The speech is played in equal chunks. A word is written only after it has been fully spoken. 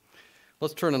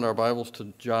Let's turn in our Bibles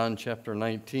to John chapter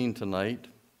 19 tonight.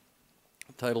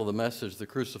 The title of the message, The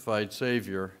Crucified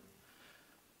Savior.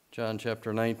 John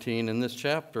chapter 19. In this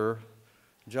chapter,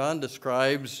 John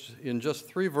describes in just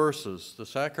 3 verses the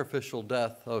sacrificial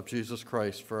death of Jesus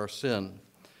Christ for our sin.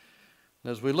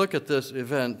 As we look at this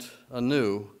event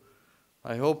anew,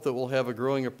 I hope that we'll have a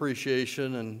growing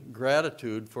appreciation and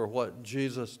gratitude for what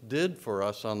Jesus did for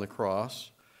us on the cross,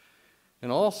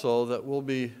 and also that we'll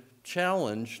be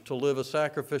challenged to live a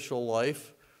sacrificial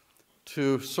life,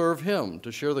 to serve Him,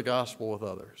 to share the gospel with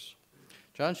others.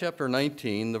 John chapter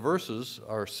 19, the verses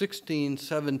are 16,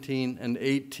 17, and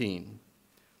 18.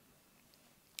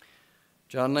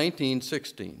 John 19,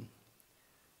 16.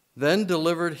 Then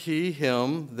delivered he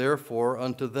him, therefore,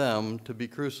 unto them to be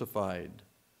crucified.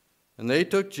 And they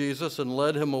took Jesus and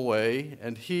led him away,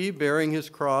 and he, bearing his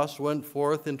cross, went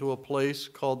forth into a place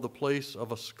called the place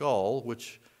of a skull,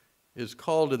 which is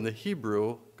called in the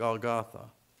Hebrew Golgotha,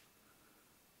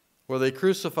 where they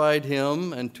crucified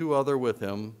him and 2 other with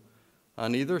him,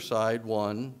 on either side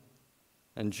one,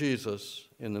 and Jesus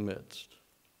in the midst.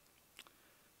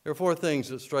 There are 4 things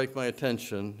that strike my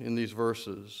attention in these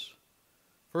verses.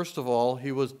 First of all,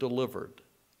 he was delivered.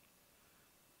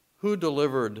 Who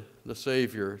delivered the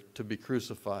Savior to be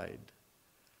crucified?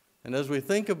 And as we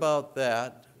think about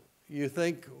that, you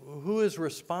think, who is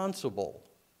responsible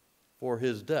for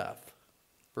his death,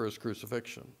 for his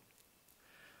crucifixion?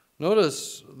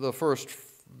 Notice the first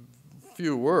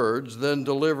few words, then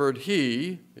delivered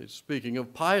he, it's speaking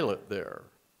of Pilate there.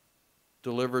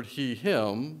 Delivered he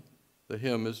him, the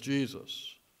him is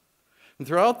Jesus. And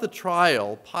throughout the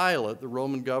trial, Pilate, the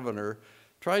Roman governor,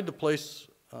 tried to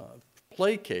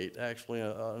placate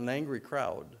an angry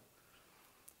crowd.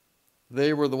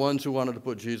 They were the ones who wanted to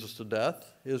put Jesus to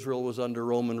death. Israel was under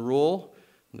Roman rule.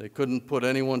 They couldn't put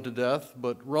anyone to death,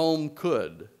 but Rome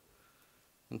could.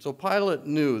 And so Pilate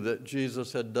knew that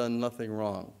Jesus had done nothing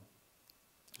wrong.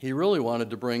 He really wanted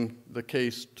to bring the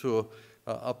case to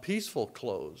a peaceful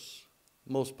close.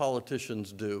 Most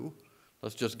politicians do.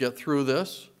 Let's just get through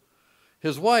this.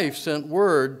 His wife sent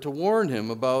word to warn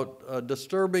him about a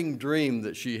disturbing dream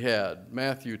that she had.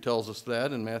 Matthew tells us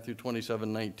that in Matthew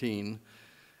 27:19.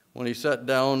 When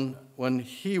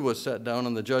he was set down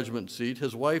on the judgment seat,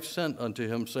 his wife sent unto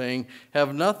him, saying,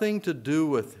 have nothing to do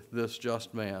with this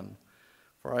just man,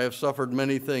 for I have suffered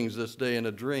many things this day in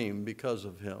a dream because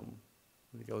of him.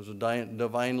 It was a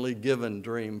divinely given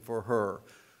dream for her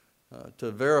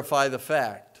to verify the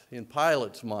fact in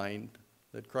Pilate's mind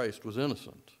that Christ was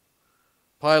innocent.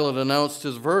 Pilate announced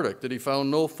his verdict that he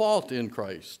found no fault in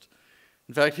Christ.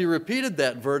 In fact, he repeated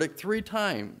that verdict 3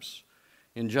 times.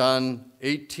 In John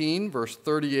 18, verse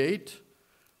 38,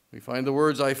 we find the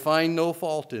words, I find no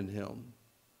fault in him.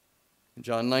 In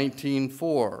John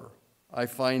 19:4, I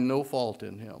find no fault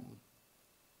in him.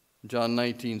 In John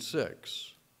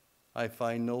 19:6, I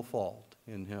find no fault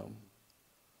in him.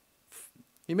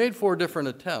 He made 4 different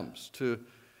attempts to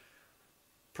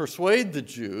persuade the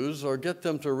Jews or get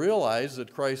them to realize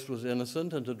that Christ was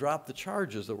innocent and to drop the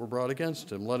charges that were brought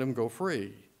against him, let him go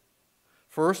free.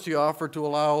 First, he offered to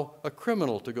allow a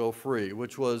criminal to go free,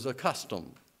 which was a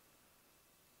custom.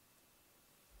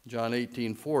 John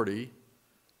 18:40,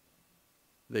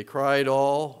 they cried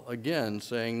all again,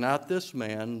 saying, not this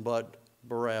man, but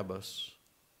Barabbas.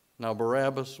 Now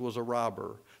Barabbas was a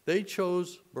robber. They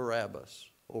chose Barabbas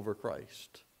over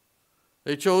Christ.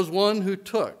 They chose one who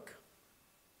took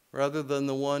rather than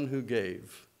the one who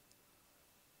gave.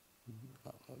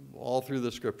 All through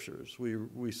the scriptures,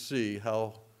 we see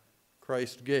how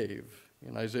Christ gave.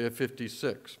 In Isaiah 50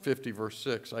 verse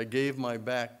 6, I gave my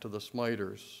back to the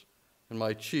smiters, and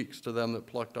my cheeks to them that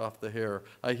plucked off the hair.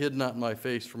 I hid not my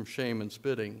face from shame and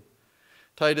spitting.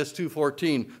 Titus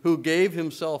 2:14, who gave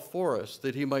himself for us,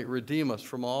 that he might redeem us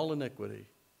from all iniquity.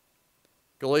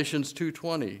 Galatians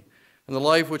 2:20, and the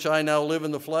life which I now live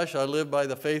in the flesh, I live by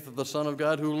the faith of the Son of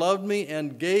God, who loved me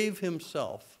and gave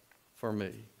himself for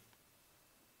me.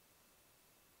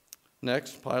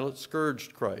 Next, Pilate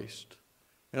scourged Christ.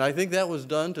 And I think that was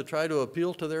done to try to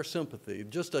appeal to their sympathy.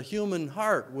 Just a human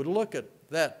heart would look at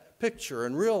that picture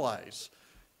and realize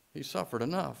he suffered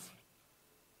enough.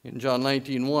 In John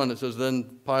 19:1, it says,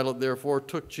 then Pilate therefore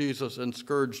took Jesus and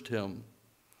scourged him.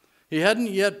 He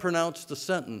hadn't yet pronounced the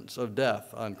sentence of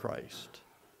death on Christ.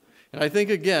 And I think,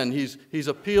 again, he's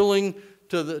appealing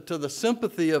to the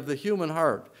sympathy of the human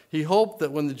heart. He hoped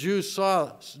that when the Jews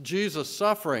saw Jesus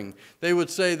suffering, they would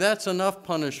say, that's enough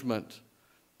punishment.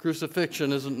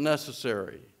 Crucifixion isn't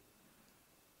necessary.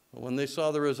 But when they saw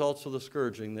the results of the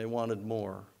scourging, they wanted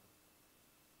more.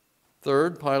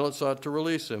 Third, Pilate sought to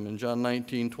release him in John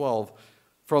 19:12.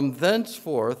 From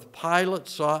thenceforth, Pilate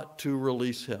sought to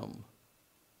release him.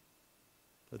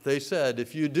 But they said,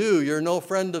 if you do, you're no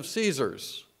friend of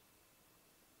Caesar's.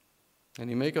 And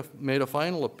he made a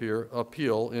final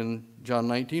appeal in John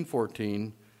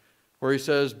 19:14, where he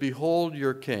says, behold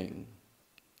your king.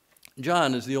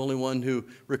 John is the only one who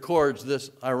records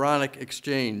this ironic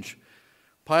exchange.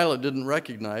 Pilate didn't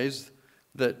recognize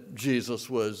that Jesus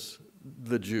was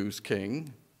the Jews'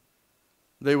 king.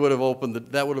 That would have opened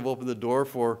the door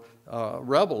for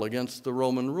rebel against the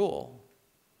Roman rule.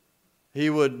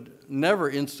 He would never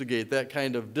instigate that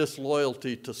kind of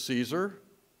disloyalty to Caesar.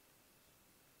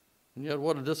 And yet,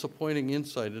 what a disappointing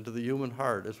insight into the human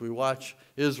heart as we watch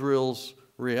Israel's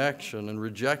reaction and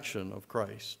rejection of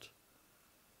Christ.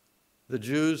 The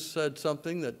Jews said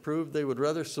something that proved they would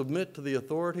rather submit to the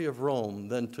authority of Rome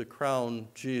than to crown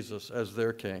Jesus as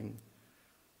their king.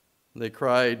 They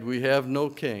cried, we have no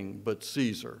king but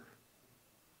Caesar.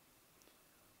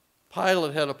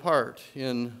 Pilate had a part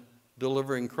in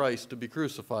delivering Christ to be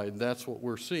crucified. That's what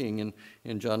we're seeing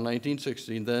in John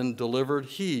 19:16. Then delivered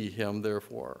he him,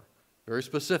 therefore. Very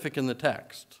specific in the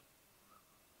text.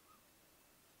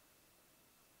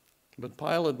 But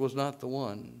Pilate was not the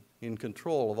one in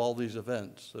control of all these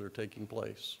events that are taking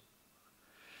place.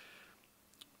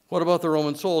 What about the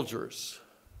Roman soldiers?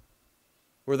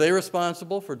 Were they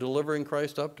responsible for delivering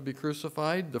Christ up to be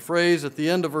crucified? The phrase at the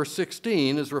end of verse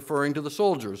 16 is referring to the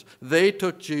soldiers. They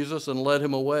took Jesus and led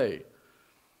him away.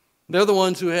 They're the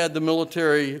ones who had the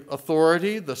military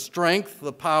authority, the strength,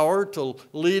 the power to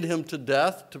lead him to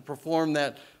death, to perform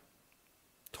that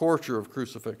torture of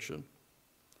crucifixion.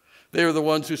 They were the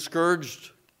ones who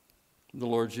scourged the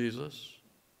Lord Jesus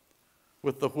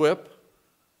with the whip.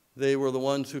 They were the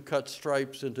ones who cut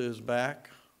stripes into his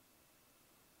back.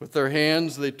 With their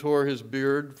hands, they tore his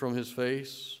beard from his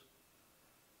face.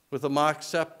 With a mock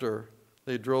scepter,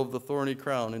 they drove the thorny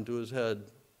crown into his head.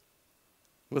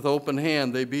 With open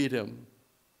hand, they beat him.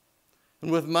 And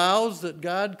with mouths that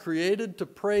God created to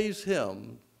praise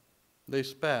him, they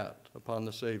spat upon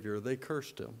the Savior. They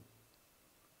cursed him.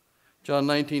 John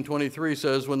 19:23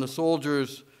 says, when the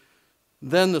soldiers,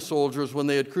 when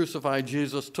they had crucified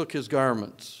Jesus, took his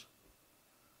garments.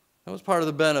 That was part of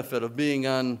the benefit of being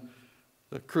on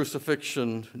the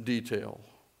crucifixion detail.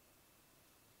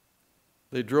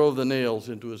 They drove the nails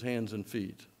into his hands and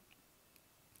feet.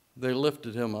 They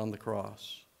lifted him on the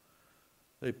cross.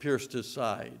 They pierced his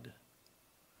side.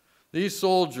 These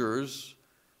soldiers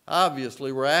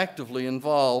obviously were actively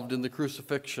involved in the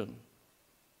crucifixion.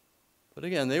 But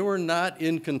again, they were not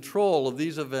in control of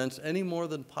these events any more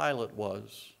than Pilate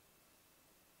was.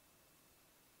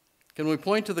 Can we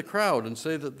point to the crowd and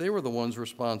say that they were the ones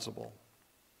responsible?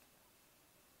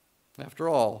 After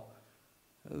all,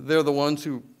 they're the ones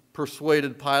who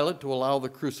persuaded Pilate to allow the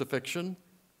crucifixion.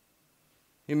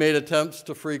 He made attempts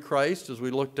to free Christ, as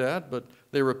we looked at, but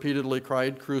they repeatedly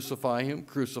cried, crucify him,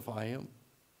 crucify him.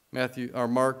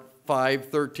 Mark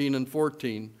 5:13 and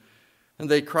 14. And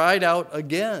they cried out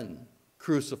again,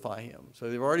 crucify him. So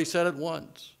they've already said it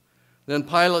once. Then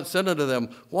Pilate said unto them,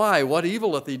 why, what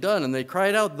evil hath he done? And they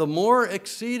cried out the more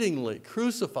exceedingly,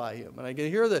 crucify him. And I can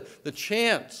hear the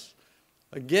chants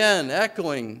again,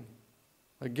 echoing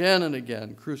again and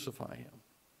again, crucify him.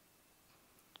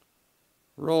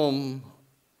 Rome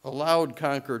allowed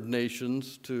conquered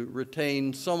nations to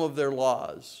retain some of their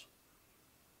laws.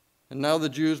 And now the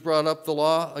Jews brought up the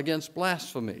law against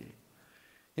blasphemy.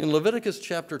 In Leviticus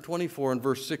chapter 24 and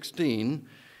verse 16,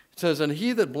 it says, and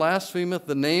he that blasphemeth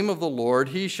the name of the Lord,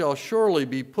 he shall surely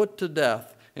be put to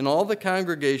death, and all the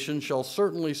congregation shall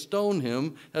certainly stone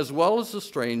him, as well as the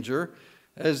stranger,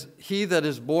 as he that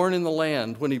is born in the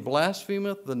land. When he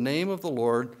blasphemeth the name of the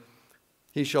Lord,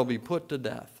 he shall be put to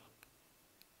death.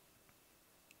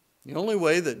 The only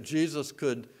way that Jesus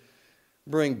could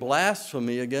bring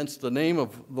blasphemy against the name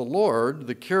of the Lord,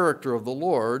 the character of the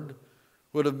Lord,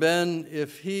 would have been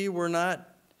if he were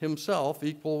not himself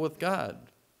equal with God.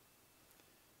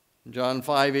 John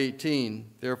 5:18,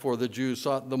 therefore the Jews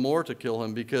sought the more to kill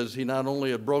him, because he not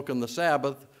only had broken the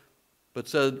Sabbath, but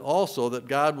said also that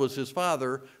God was his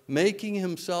Father, making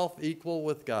himself equal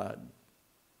with God.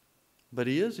 But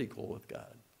he is equal with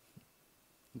God.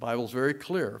 The Bible's very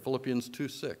clear, Philippians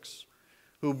 2:6,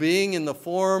 who being in the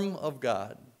form of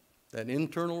God, that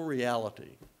internal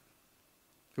reality,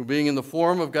 who being in the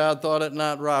form of God thought it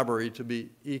not robbery to be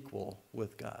equal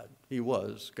with God. He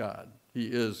was God. He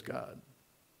is God.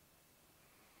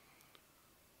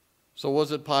 So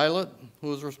was it Pilate who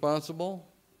was responsible?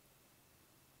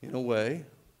 In a way.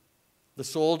 The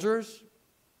soldiers?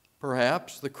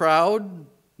 Perhaps. The crowd?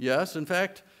 Yes. In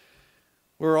fact,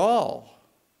 we're all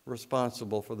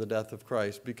responsible for the death of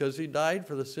Christ because he died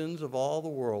for the sins of all the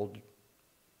world.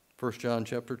 1 John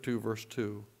chapter 2, verse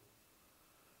 2.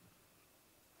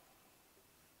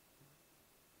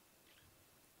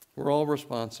 We're all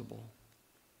responsible.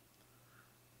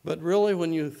 But really,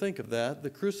 when you think of that, the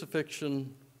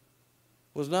crucifixion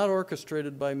was not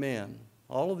orchestrated by man.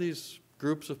 All of these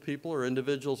groups of people or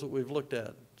individuals that we've looked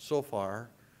at so far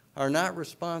are not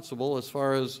responsible as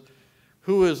far as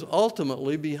who is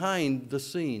ultimately behind the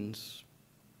scenes.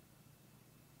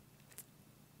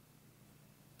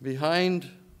 Behind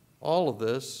all of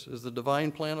this is the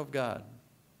divine plan of God.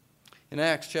 In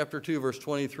Acts chapter 2, verse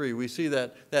 23, we see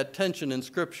that tension in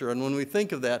Scripture. And when we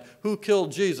think of that, who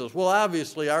killed Jesus? Well,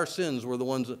 obviously, our sins were the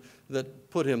ones that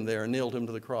put him there and nailed him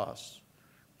to the cross.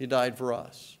 He died for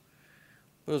us.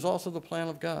 But it was also the plan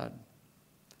of God.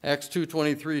 Acts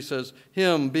 2:23 says,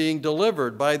 him being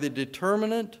delivered by the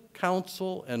determinate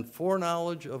counsel and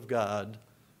foreknowledge of God.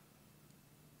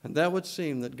 And that would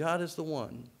seem that God is the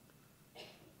one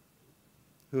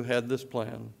who had this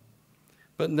plan.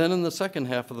 But then in the second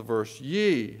half of the verse,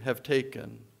 ye have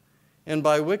taken, and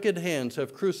by wicked hands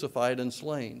have crucified and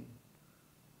slain.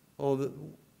 Oh,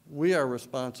 we are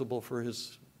responsible for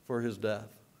his death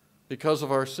because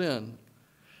of our sin.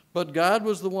 But God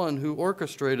was the one who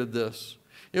orchestrated this.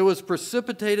 It was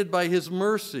precipitated by his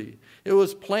mercy. It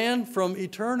was planned from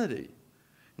eternity.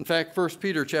 In fact, 1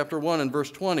 Peter chapter 1 and verse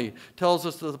 20 tells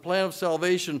us that the plan of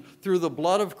salvation through the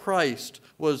blood of Christ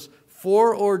was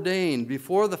foreordained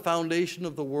before the foundation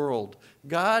of the world.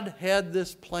 God had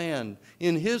this plan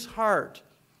in his heart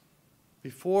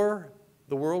before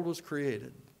the world was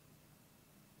created.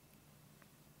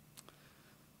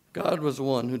 God was the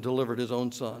one who delivered his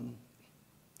own Son.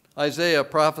 Isaiah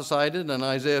prophesied it in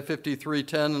Isaiah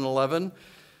 53:10 and 11.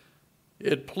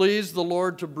 It pleased the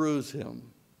Lord to bruise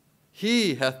him.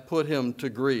 He hath put him to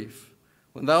grief.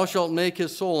 When thou shalt make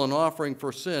his soul an offering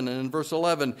for sin. And in verse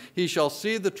 11, he shall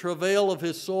see the travail of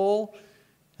his soul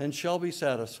and shall be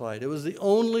satisfied. It was the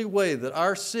only way that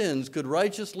our sins could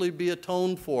righteously be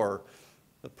atoned for.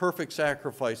 The perfect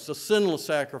sacrifice, the sinless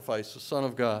sacrifice, the Son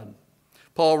of God.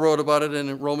 Paul wrote about it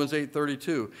in Romans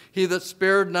 8:32. He that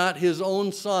spared not his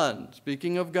own Son,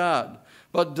 speaking of God,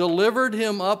 but delivered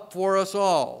him up for us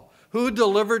all. Who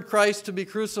delivered Christ to be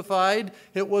crucified?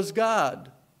 It was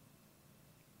God.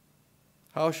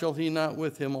 How shall he not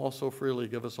with him also freely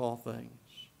give us all things?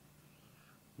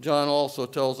 John also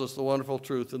tells us the wonderful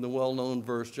truth in the well-known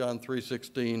verse, John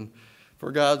 3:16.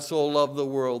 For God so loved the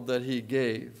world that he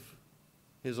gave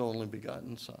his only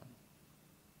begotten Son.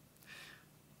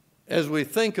 As we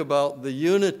think about the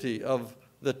unity of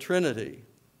the Trinity,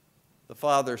 the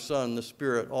Father, Son, the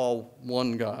Spirit, all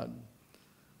one God,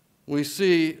 we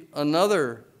see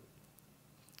another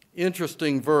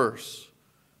interesting verse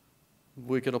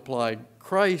we could apply.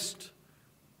 Christ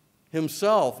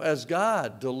himself, as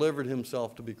God, delivered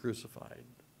himself to be crucified.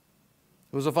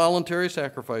 It was a voluntary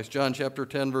sacrifice. John chapter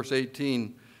 10, verse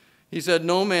 18. He said,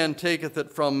 no man taketh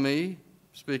it from me,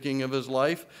 speaking of his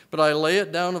life, but I lay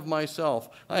it down of myself.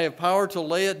 I have power to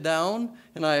lay it down,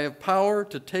 and I have power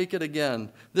to take it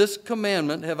again. This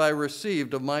commandment have I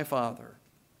received of my Father.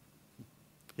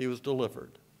 He was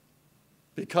delivered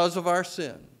because of our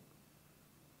sin,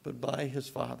 but by his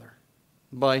Father,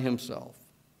 by himself.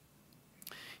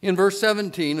 In verse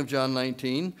 17 of John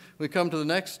 19, we come to the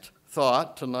next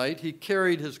thought tonight. He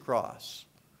carried his cross.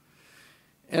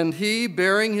 And he,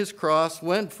 bearing his cross,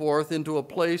 went forth into a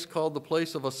place called the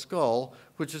place of a skull,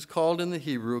 which is called in the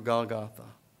Hebrew Golgotha.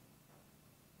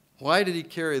 Why did he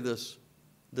carry this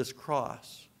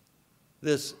cross,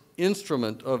 this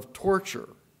instrument of torture?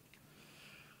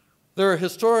 There are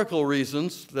historical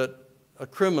reasons that a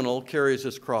criminal carries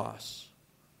his cross.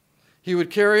 He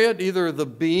would carry it, either the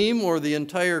beam or the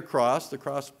entire cross, the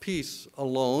cross piece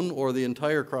alone or the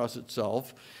entire cross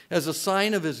itself, as a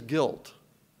sign of his guilt.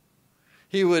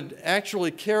 He would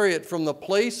actually carry it from the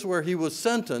place where he was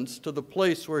sentenced to the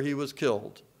place where he was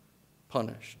killed,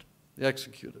 punished,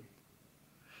 executed.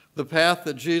 The path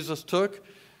that Jesus took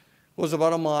was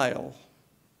about a mile.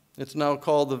 It's now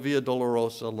called the Via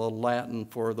Dolorosa, the Latin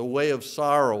for the way of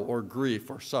sorrow or grief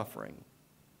or suffering.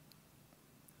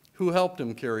 Who helped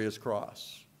him carry his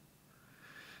cross?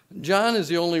 John is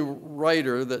the only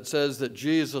writer that says that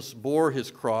Jesus bore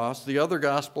his cross. The other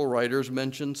gospel writers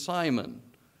mention Simon,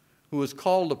 who was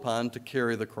called upon to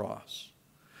carry the cross.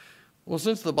 Well,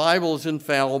 since the Bible is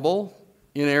infallible,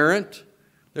 inerrant,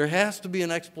 there has to be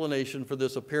an explanation for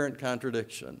this apparent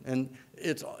contradiction. And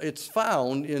it's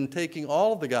found in taking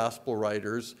all of the gospel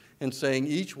writers and saying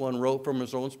each one wrote from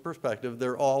his own perspective.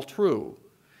 They're all true.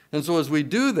 And so as we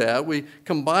do that, we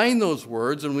combine those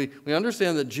words and we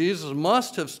understand that Jesus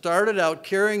must have started out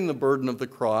carrying the burden of the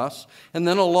cross, and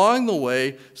then along the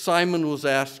way, Simon was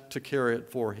asked to carry it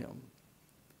for him.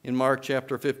 In Mark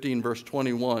chapter 15, verse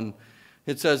 21,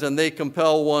 it says, "And they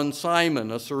compel one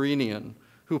Simon, a Cyrenian,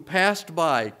 who passed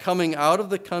by, coming out of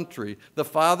the country, the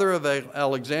father of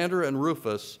Alexander and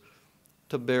Rufus,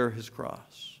 to bear his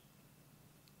cross."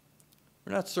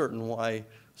 We're not certain why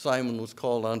Simon was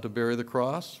called on to bear the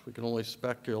cross. We can only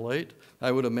speculate.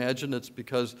 I would imagine it's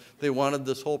because they wanted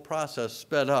this whole process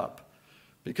sped up,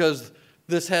 because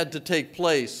this had to take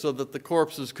place so that the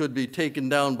corpses could be taken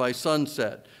down by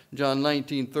sunset. John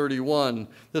 19:31,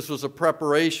 this was a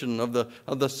preparation of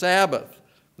the Sabbath.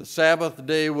 The Sabbath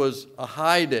day was a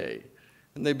high day,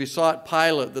 and they besought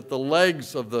Pilate that the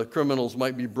legs of the criminals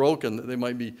might be broken, that they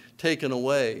might be taken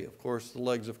away. Of course, the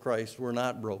legs of Christ were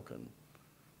not broken.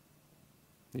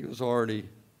 He was already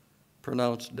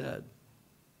pronounced dead.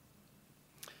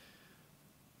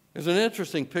 There's an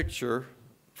interesting picture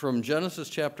from Genesis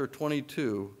chapter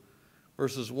 22,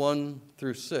 verses 1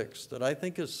 through 6, that I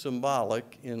think is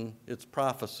symbolic in its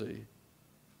prophecy.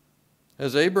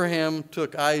 As Abraham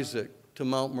took Isaac to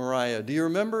Mount Moriah, do you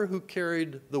remember who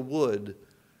carried the wood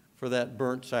for that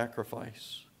burnt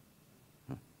sacrifice?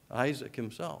 Isaac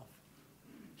himself.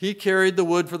 He carried the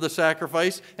wood for the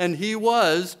sacrifice, and he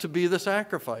was to be the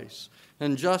sacrifice.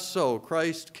 And just so,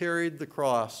 Christ carried the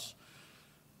cross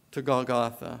to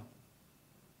Golgotha,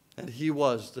 and he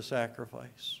was the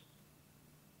sacrifice.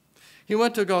 He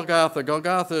went to Golgotha.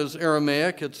 Golgotha is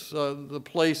Aramaic. It's the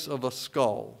place of a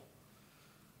skull.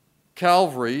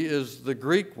 Calvary is the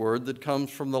Greek word that comes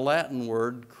from the Latin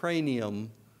word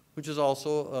cranium, which is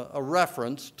also a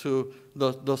reference to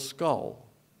the skull.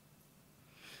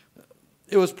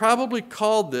 It was probably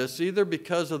called this either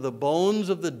because of the bones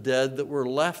of the dead that were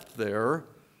left there,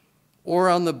 or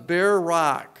on the bare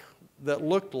rock that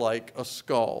looked like a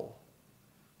skull.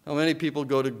 Now, many people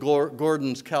go to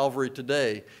Gordon's Calvary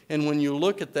today, and when you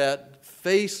look at that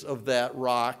face of that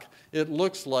rock, it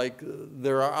looks like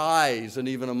there are eyes and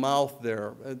even a mouth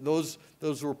there. Those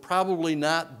were probably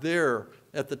not there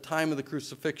at the time of the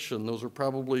crucifixion. Those are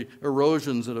probably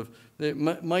erosions they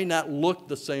might not look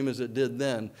the same as it did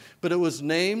then. But it was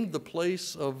named the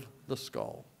place of the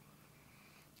skull.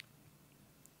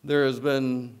 There have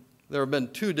been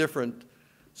two different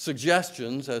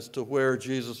suggestions as to where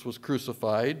Jesus was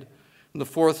crucified. In the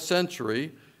 4th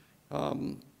century,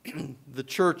 the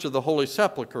Church of the Holy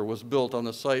Sepulchre was built on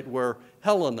the site where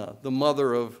Helena, the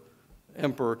mother of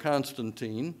Emperor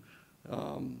Constantine,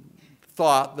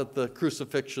 thought that the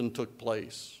crucifixion took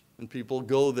place. And people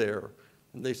go there,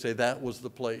 and they say that was the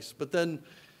place. But then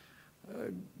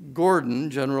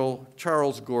General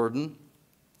Charles Gordon,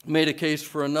 made a case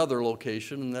for another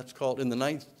location, and that's called, in the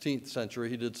 19th century,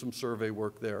 he did some survey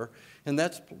work there, and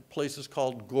that place is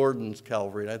called Gordon's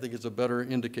Calvary, and I think it's a better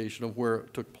indication of where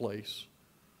it took place.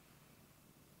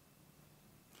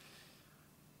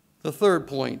 The third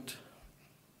point,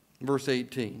 verse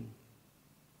 18,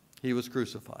 he was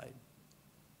crucified.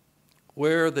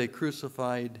 Where they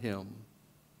crucified him.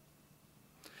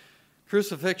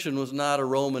 Crucifixion was not a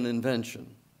Roman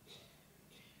invention.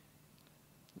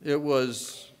 It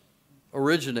was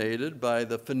originated by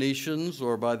the Phoenicians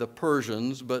or by the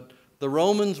Persians, but the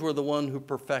Romans were the one who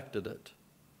perfected it.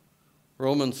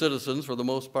 Roman citizens, for the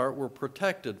most part, were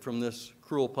protected from this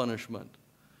cruel punishment.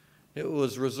 It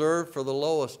was reserved for the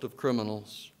lowest of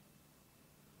criminals.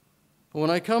 But when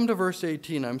I come to verse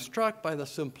 18, I'm struck by the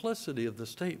simplicity of the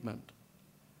statement.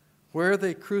 Where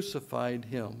they crucified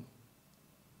him.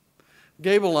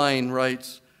 Gabeline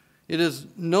writes, "It is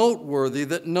noteworthy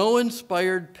that no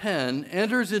inspired pen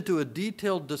enters into a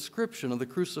detailed description of the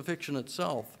crucifixion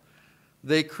itself.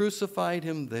 They crucified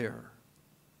him there.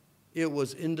 It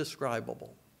was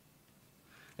indescribable."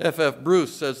 F.F.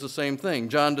 Bruce says the same thing.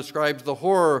 John describes the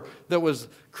horror that was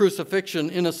crucifixion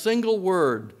in a single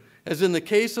word. As in the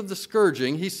case of the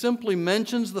scourging, he simply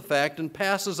mentions the fact and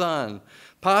passes on.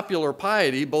 Popular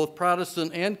piety, both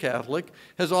Protestant and Catholic,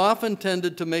 has often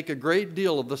tended to make a great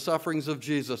deal of the sufferings of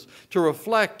Jesus, to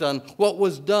reflect on what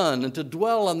was done and to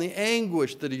dwell on the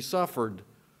anguish that he suffered.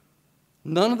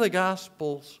 None of the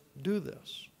Gospels do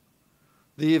this.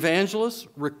 The evangelists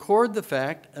record the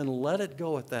fact and let it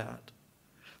go at that.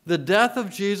 The death of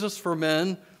Jesus for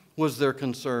men was their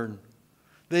concern.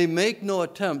 They make no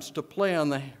attempts to play on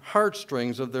the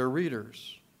heartstrings of their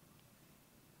readers.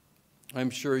 I'm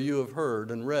sure you have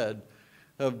heard and read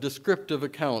of descriptive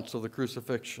accounts of the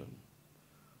crucifixion.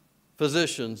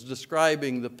 Physicians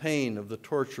describing the pain of the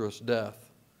torturous death.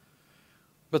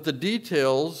 But the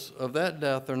details of that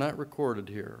death are not recorded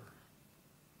here.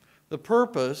 The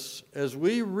purpose, as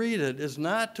we read it, is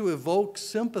not to evoke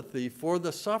sympathy for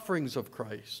the sufferings of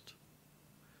Christ.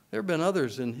 There have been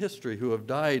others in history who have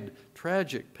died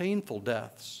tragic, painful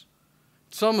deaths.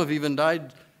 Some have even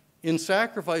died in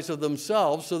sacrifice of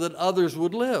themselves so that others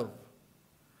would live.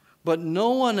 But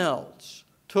no one else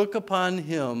took upon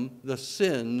him the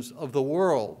sins of the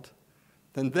world.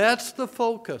 And that's the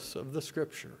focus of the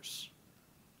Scriptures.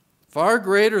 Far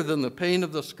greater than the pain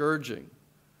of the scourging,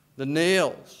 the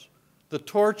nails, the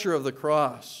torture of the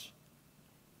cross,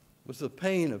 was the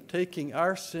pain of taking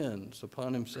our sins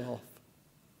upon himself.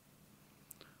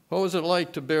 What was it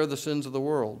like to bear the sins of the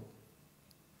world?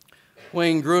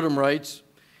 Wayne Grudem writes,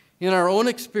 "In our own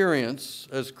experience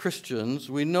as Christians,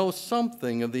 we know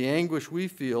something of the anguish we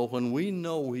feel when we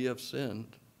know we have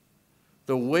sinned.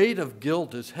 The weight of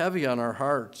guilt is heavy on our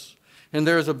hearts, and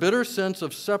there is a bitter sense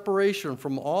of separation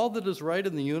from all that is right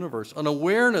in the universe, an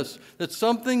awareness that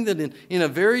something that in a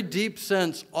very deep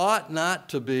sense ought not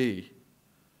to be.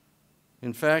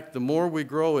 In fact, the more we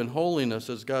grow in holiness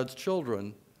as God's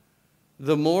children,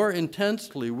 the more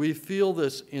intensely we feel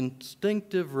this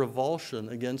instinctive revulsion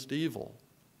against evil."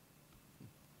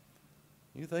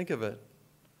 You think of it.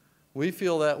 We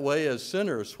feel that way as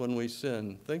sinners when we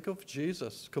sin. Think of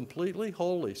Jesus, completely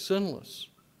holy, sinless.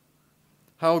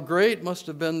 How great must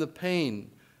have been the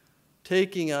pain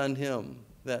taking on him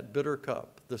that bitter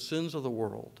cup, the sins of the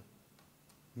world,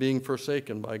 being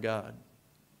forsaken by God.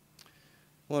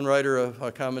 One writer of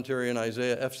a commentary on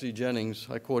Isaiah, F.C. Jennings,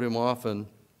 I quote him often,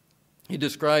 he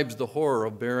describes the horror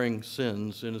of bearing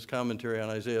sins in his commentary on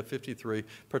Isaiah 53,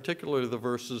 particularly the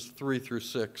verses 3 through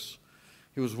 6.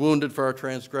 He was wounded for our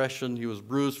transgression, he was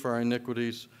bruised for our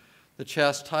iniquities. The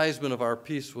chastisement of our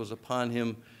peace was upon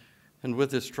him, and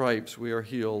with his stripes we are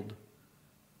healed.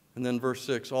 And then verse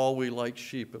 6, all we like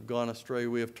sheep have gone astray.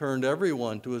 We have turned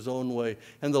everyone to his own way,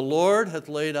 and the Lord hath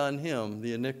laid on him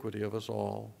the iniquity of us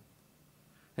all.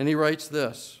 And he writes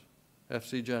this,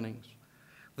 F.C. Jennings,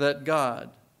 that God,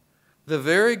 the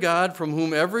very God from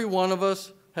whom every one of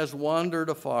us has wandered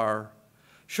afar,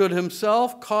 should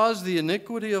himself cause the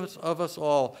iniquity of us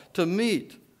all to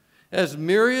meet as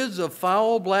myriads of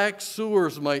foul black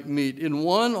sewers might meet in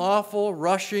one awful,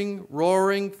 rushing,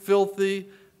 roaring, filthy,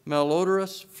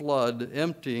 malodorous flood,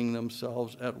 emptying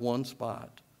themselves at one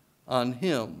spot, on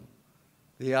him,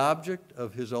 the object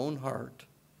of his own heart.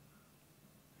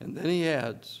 And then he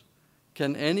adds,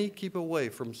 can any keep away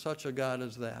from such a God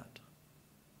as that?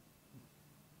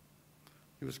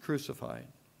 He was crucified.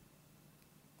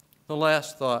 The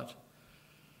last thought,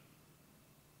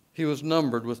 he was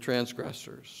numbered with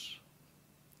transgressors.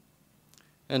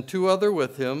 And two other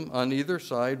with him, on either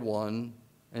side one,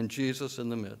 and Jesus in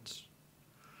the midst.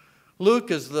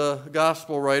 Luke is the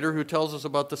gospel writer who tells us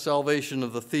about the salvation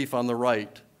of the thief on the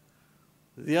right,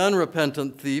 the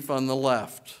unrepentant thief on the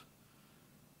left.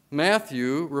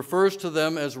 Matthew refers to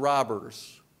them as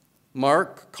robbers.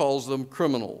 Mark calls them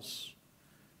criminals.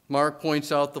 Mark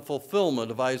points out the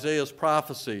fulfillment of Isaiah's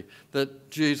prophecy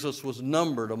that Jesus was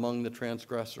numbered among the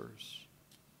transgressors.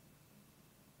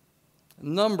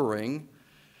 Numbering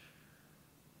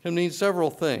can mean several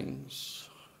things.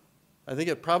 I think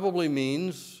it probably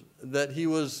means that he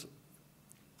was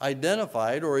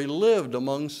identified or he lived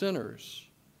among sinners.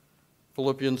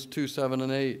 Philippians 2, 7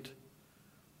 and 8.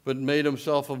 But made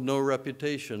himself of no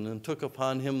reputation and took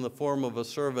upon him the form of a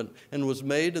servant and was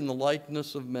made in the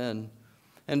likeness of men.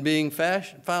 And being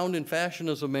found in fashion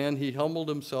as a man, he humbled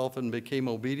himself and became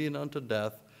obedient unto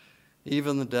death,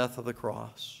 even the death of the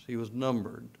cross. He was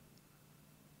numbered.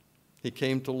 He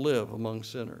came to live among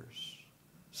sinners,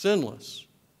 sinless,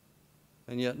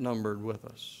 and yet numbered with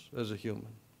us as a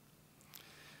human.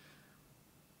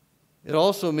 It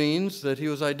also means that he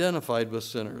was identified with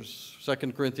sinners.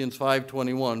 2 Corinthians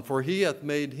 5:21, for he hath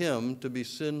made him to be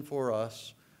sin for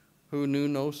us who knew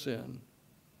no sin.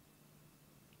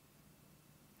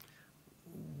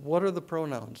 What are the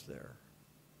pronouns there?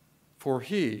 For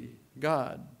he,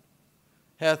 God,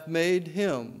 hath made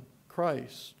him,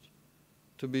 Christ,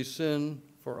 to be sin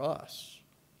for us,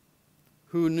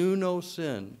 who knew no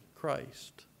sin,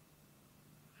 Christ.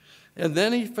 And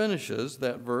then he finishes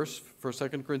that verse for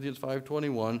 2 Corinthians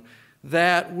 5:21,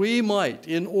 that we might,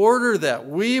 in order that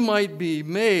we might be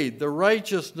made the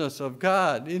righteousness of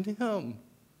God in him.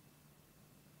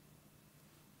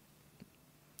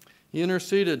 He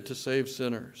interceded to save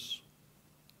sinners.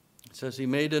 It says he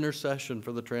made intercession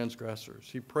for the transgressors.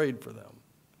 He prayed for them.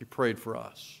 He prayed for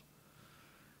us.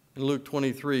 In Luke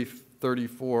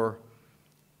 23:34,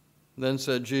 then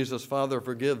said Jesus, Father,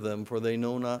 forgive them, for they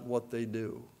know not what they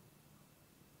do.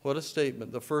 What a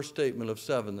statement, the first statement of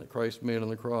 7 that Christ made on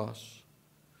the cross.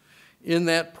 in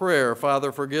that prayer,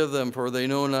 Father, forgive them, for they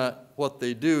know not what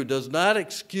they do, does not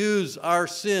excuse our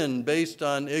sin based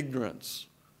on ignorance.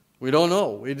 We don't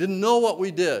know. We didn't know what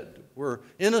we did. We're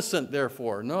innocent,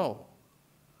 therefore. No.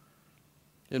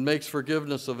 It makes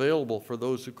forgiveness available for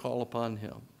those who call upon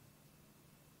him.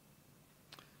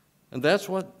 And that's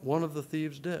what one of the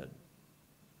thieves did.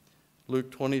 Luke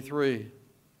 23,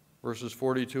 verses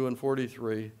 42 and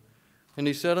 43. And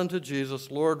he said unto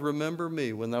Jesus, Lord, remember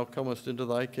me when thou comest into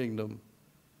thy kingdom.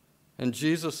 And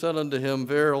Jesus said unto him,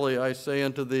 Verily I say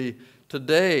unto thee,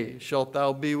 today shalt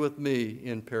thou be with me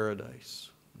in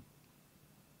paradise.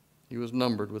 He was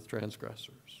numbered with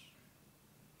transgressors.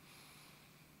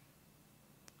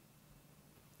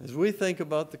 As we think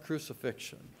about the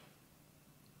crucifixion,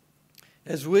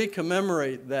 as we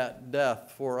commemorate that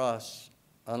death for us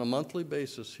on a monthly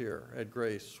basis here at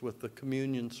Grace with the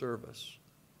communion service,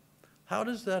 how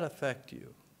does that affect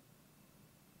you?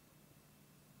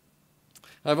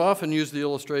 I've often used the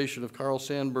illustration of Carl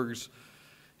Sandburg's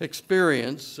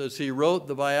experience as he wrote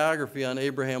the biography on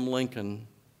Abraham Lincoln.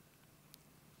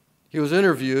 He was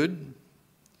interviewed,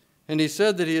 and he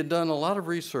said that he had done a lot of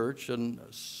research and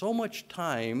so much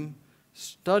time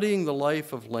studying the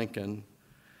life of Lincoln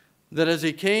that as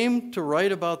he came to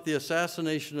write about the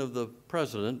assassination of the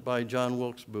president by John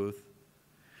Wilkes Booth,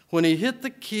 when he hit the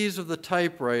keys of the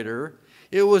typewriter,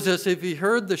 it was as if he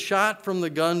heard the shot from the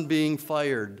gun being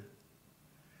fired.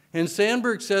 And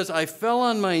Sandburg says, I fell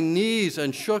on my knees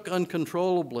and shook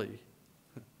uncontrollably.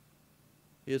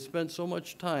 He had spent so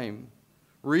much time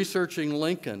researching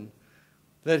Lincoln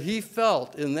that he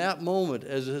felt in that moment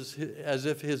as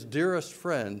if his dearest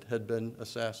friend had been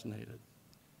assassinated.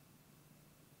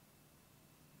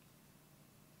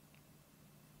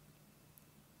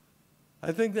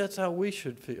 I think that's how we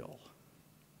should feel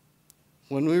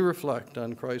when we reflect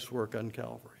on Christ's work on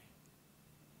Calvary.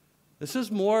 This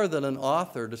is more than an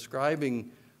author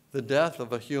describing the death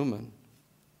of a human.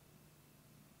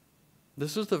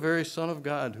 This is the very Son of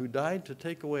God who died to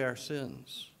take away our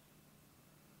sins.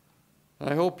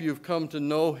 I hope you've come to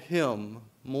know him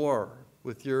more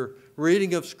with your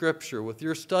reading of Scripture, with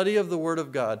your study of the Word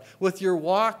of God, with your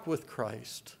walk with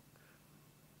Christ.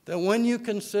 That when you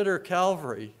consider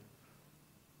Calvary,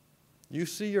 you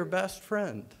see your best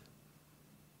friend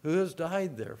who has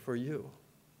died there for you.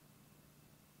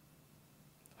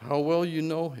 How well you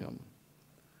know him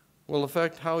will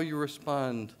affect how you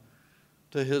respond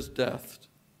to his death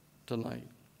tonight.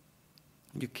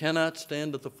 You cannot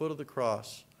stand at the foot of the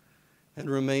cross and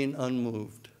remain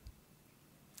unmoved.